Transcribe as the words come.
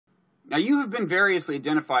Now, you have been variously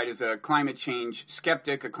identified as a climate change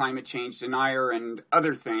skeptic, a climate change denier, and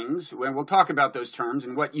other things. We'll talk about those terms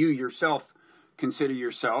and what you yourself consider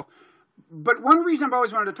yourself. But one reason I've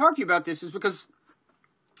always wanted to talk to you about this is because,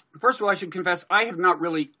 first of all, I should confess, I have not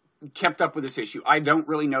really kept up with this issue. I don't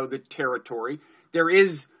really know the territory. There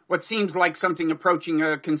is what seems like something approaching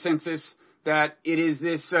a consensus that it is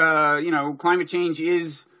this, climate change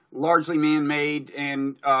is largely man-made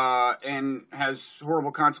and has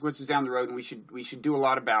horrible consequences down the road, and we should do a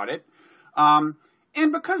lot about it. And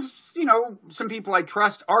because, some people I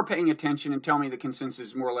trust are paying attention and tell me the consensus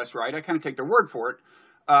is more or less right, I kind of take their word for it.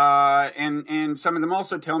 And some of them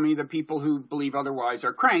also tell me that people who believe otherwise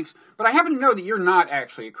are cranks. But I happen to know that you're not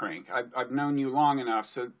actually a crank. I've known you long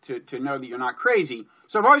enough to know that you're not crazy.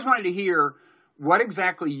 So I've always wanted to hear what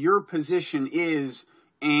exactly your position is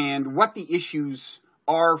and what the issues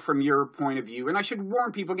are from your point of view. And I should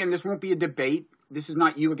warn people, again, this won't be a debate. This is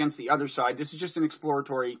not you against the other side. This is just an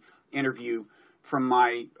exploratory interview from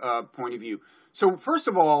my point of view. So first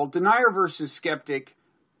of all, denier versus skeptic,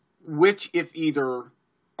 which, if either,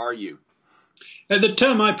 are you? The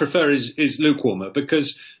term I prefer is lukewarmer,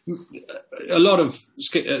 because a lot of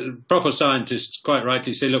proper scientists quite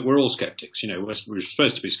rightly say, look, we're all skeptics. We're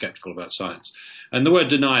supposed to be skeptical about science. And the word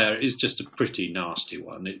denier is just a pretty nasty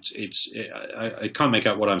one. I can't make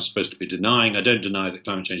out what I'm supposed to be denying. I don't deny that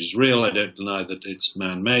climate change is real. I don't deny that it's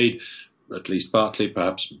man-made, at least partly,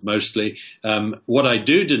 perhaps mostly. What I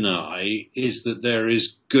do deny is that there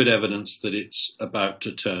is good evidence that it's about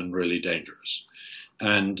to turn really dangerous.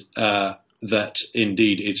 And that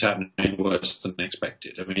indeed it's happening worse than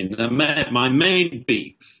expected. I mean, my main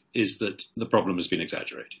beef is that the problem has been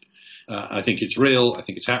exaggerated. I think it's real, I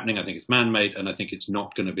think it's happening, I think it's man-made, and I think it's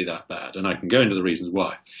not going to be that bad. And I can go into the reasons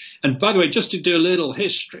why. And by the way, just to do a little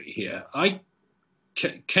history here, I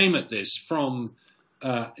came at this from,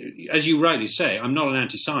 as you rightly say, I'm not an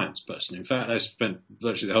anti-science person. In fact, I spent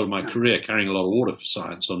virtually the whole of my career carrying a lot of water for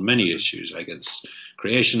science on many issues, against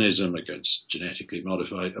creationism, against genetically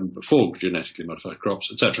modified, for genetically modified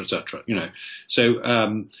crops, etc., etc. So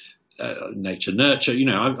nature, nurture.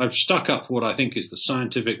 I've stuck up for what I think is the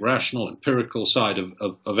scientific, rational, empirical side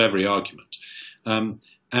of every argument. And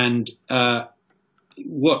I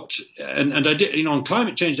did, on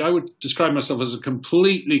climate change, I would describe myself as a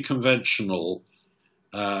completely conventional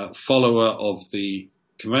follower of the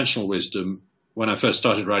conventional wisdom when I first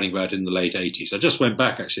started writing about it in the late 80s. I just went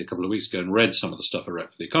back actually a couple of weeks ago and read some of the stuff I wrote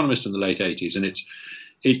for The Economist in the late 80s, and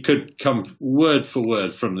it could come word for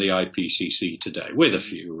word from the IPCC today, with a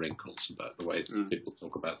few wrinkles about the way that people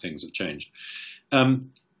talk about things have changed.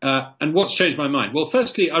 And what's changed my mind? Well,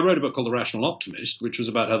 firstly, I wrote a book called The Rational Optimist, which was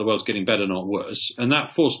about how the world's getting better, not worse. And that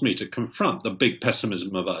forced me to confront the big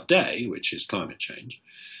pessimism of our day, which is climate change,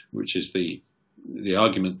 which is the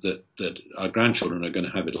argument that our grandchildren are going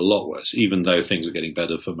to have it a lot worse, even though things are getting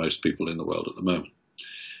better for most people in the world at the moment.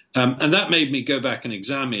 And that made me go back and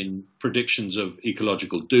examine predictions of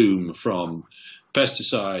ecological doom, from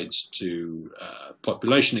pesticides to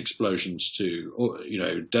population explosions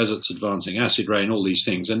to deserts advancing, acid rain, all these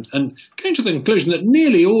things, and came to the conclusion that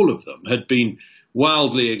nearly all of them had been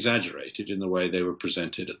wildly exaggerated in the way they were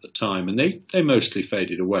presented at the time, and they mostly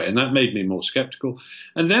faded away, and that made me more skeptical.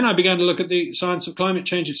 And then I began to look at the science of climate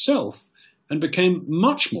change itself and became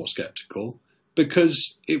much more skeptical,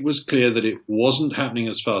 because it was clear that it wasn't happening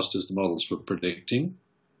as fast as the models were predicting.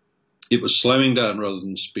 It was slowing down rather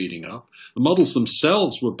than speeding up. The models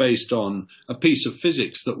themselves were based on a piece of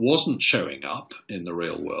physics that wasn't showing up in the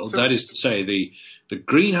real world. That is to say, the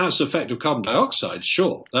greenhouse effect of carbon dioxide,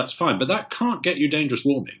 sure, that's fine, but that can't get you dangerous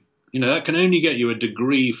warming. That can only get you a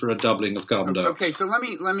degree for a doubling of carbon dioxide. Okay, so let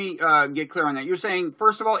me get clear on that. You're saying,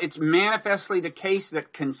 first of all, it's manifestly the case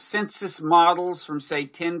that consensus models from, say,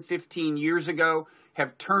 10, 15 years ago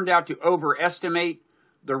have turned out to overestimate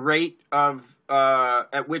the rate of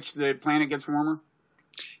at which the planet gets warmer?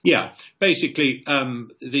 Yeah, basically,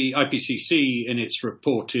 the IPCC in its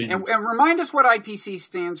report and remind us what IPCC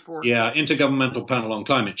stands for. Yeah, Intergovernmental Panel on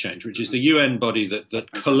Climate Change, which is the UN body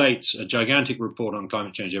that collates a gigantic report on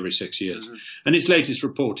climate change every 6 years. Mm-hmm. And its latest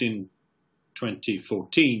report in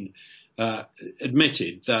 2014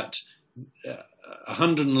 admitted that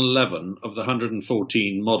 111 of the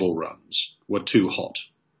 114 model runs were too hot.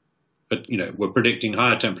 But, we're predicting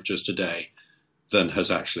higher temperatures today than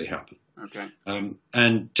has actually happened. Okay.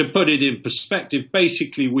 And to put it in perspective,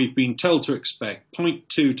 basically we've been told to expect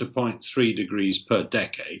 0.2 to 0.3 degrees per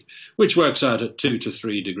decade, which works out at 2 to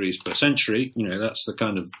 3 degrees per century. That's the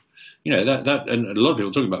kind of You know, and a lot of people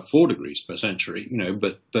are talking about 4 degrees per century, you know,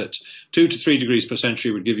 but 2 to 3 degrees per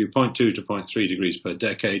century would give you 0.2 to 0.3 degrees per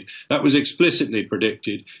decade. That was explicitly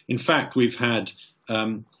predicted. In fact, we've had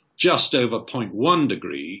just over 0.1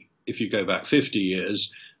 degree if you go back 50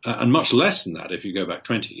 years, and much less than that if you go back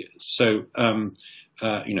 20 years. So,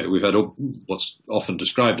 you know, we've had what's often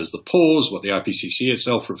described as the pause, what the IPCC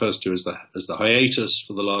itself refers to as the hiatus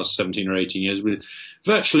for the last 17 or 18 years, with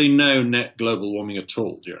virtually no net global warming at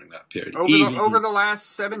all during that period. Over the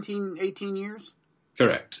last 17, 18 years?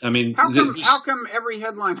 Correct. I mean, how come every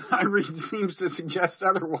headline I read seems to suggest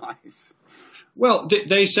otherwise? Well,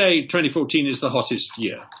 they say 2014 is the hottest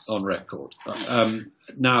year on record.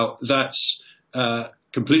 Now, that's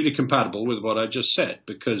completely compatible with what I just said,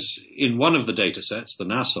 because in one of the data sets, the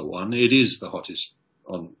NASA one, it is the hottest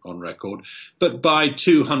on record, but by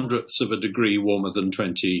 0.02 of a degree warmer than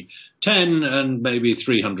 2010 and maybe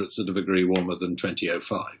 0.03 of a degree warmer than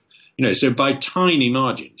 2005. You know, so by tiny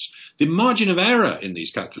margins. The margin of error in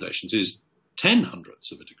these calculations is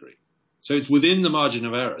 0.10 of a degree. So it's within the margin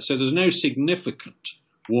of error. So there's no significant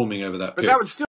warming over that period. But that would still